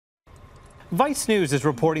Vice News is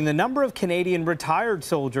reporting the number of Canadian retired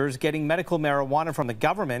soldiers getting medical marijuana from the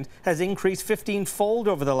government has increased 15-fold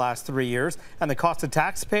over the last 3 years, and the cost to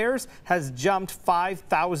taxpayers has jumped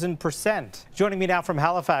 5,000%. Joining me now from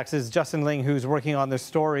Halifax is Justin Ling, who's working on this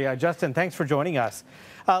story. Justin, thanks for joining us.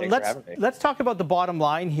 Let's talk about the bottom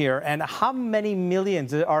line here and how many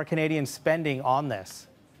millions are Canadians spending on this?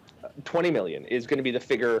 20 million is going to be the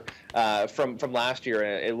figure from last year.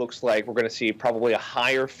 It looks like we're going to see probably a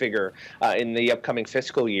higher figure in the upcoming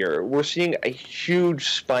fiscal year. We're seeing a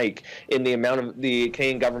huge spike in the amount of the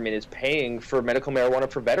Canadian government is paying for medical marijuana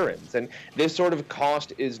for veterans. And this sort of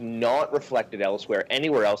cost is not reflected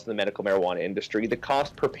anywhere else in the medical marijuana industry. The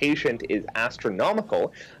cost per patient is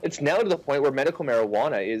astronomical. It's now to the point where medical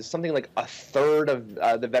marijuana is something like a third of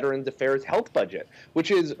the Veterans Affairs health budget, which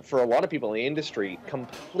is, for a lot of people in the industry,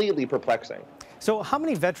 completely perplexing. So how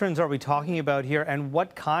many veterans are we talking about here, and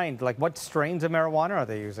what strains of marijuana are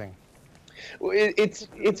they using? It's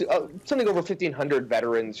something over 1,500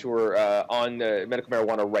 veterans who are on medical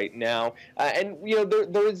marijuana right now, and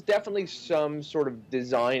there is definitely some sort of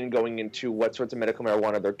design going into what sorts of medical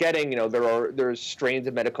marijuana they're getting. There's strains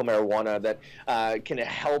of medical marijuana that can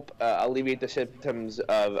help alleviate the symptoms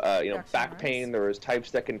of back pain. There's types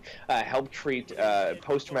that can help treat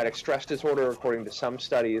post-traumatic stress disorder, according to some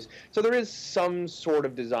studies. So there is some sort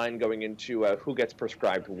of design going into who gets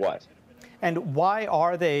prescribed what. And why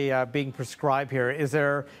are they being prescribed here? Is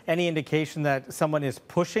there any indication that someone is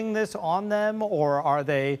pushing this on them, or are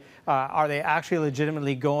they actually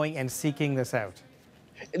legitimately going and seeking this out?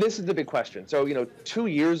 This is the big question. So, 2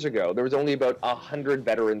 years ago, there was only about 100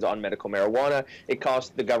 veterans on medical marijuana. It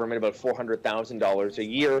cost the government about $400,000 a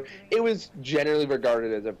year. It was generally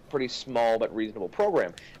regarded as a pretty small but reasonable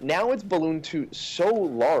program. Now it's ballooned to so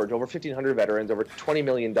large, over 1,500 veterans, over $20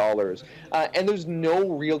 million, and there's no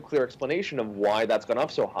real clear explanation of why that's gone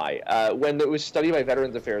up so high. When it was studied by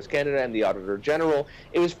Veterans Affairs Canada and the Auditor General,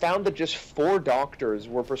 it was found that just 4 doctors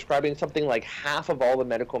were prescribing something like half of all the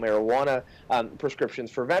medical marijuana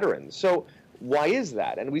prescriptions for veterans. So why is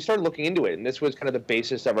that? And we started looking into it, and this was kind of the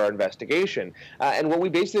basis of our investigation. And what we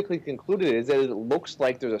basically concluded is that it looks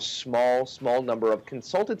like there's a small number of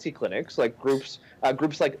consultancy clinics, like groups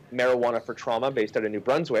like Marijuana for Trauma, based out of New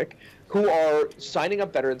Brunswick, who are signing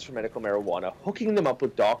up veterans for medical marijuana, hooking them up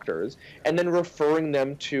with doctors, and then referring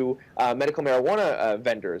them to medical marijuana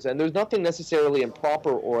vendors. And there's nothing necessarily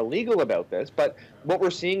improper or illegal about this, but what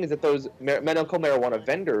we're seeing is that those medical marijuana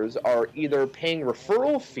vendors are either paying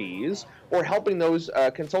referral fees or helping those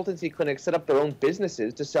consultancy clinics set up their own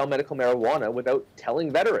businesses to sell medical marijuana without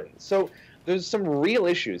telling veterans. So there's some real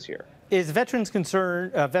issues here. Is Veterans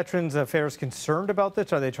Affairs concerned about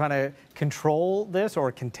this? Are they trying to control this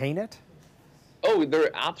or contain it? Oh, they're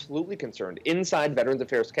absolutely concerned. Inside Veterans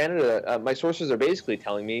Affairs Canada, my sources are basically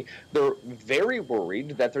telling me they're very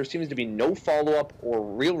worried that there seems to be no follow-up or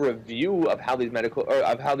real review of how these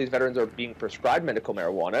veterans are being prescribed medical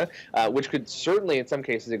marijuana, which could certainly, in some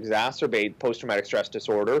cases, exacerbate post-traumatic stress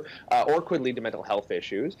disorder or could lead to mental health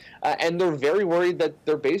issues. And they're very worried that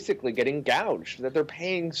they're basically getting gouged, that they're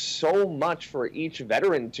paying so much for each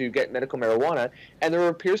veteran to get medical marijuana, and there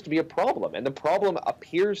appears to be a problem. And the problem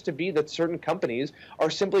appears to be that certain companies are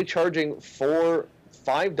simply charging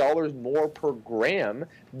 $5 more per gram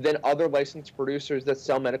than other licensed producers that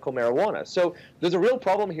sell medical marijuana. So there's a real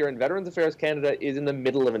problem here, and Veterans Affairs Canada is in the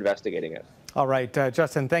middle of investigating it. All right,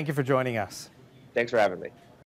 Justin, thank you for joining us. Thanks for having me.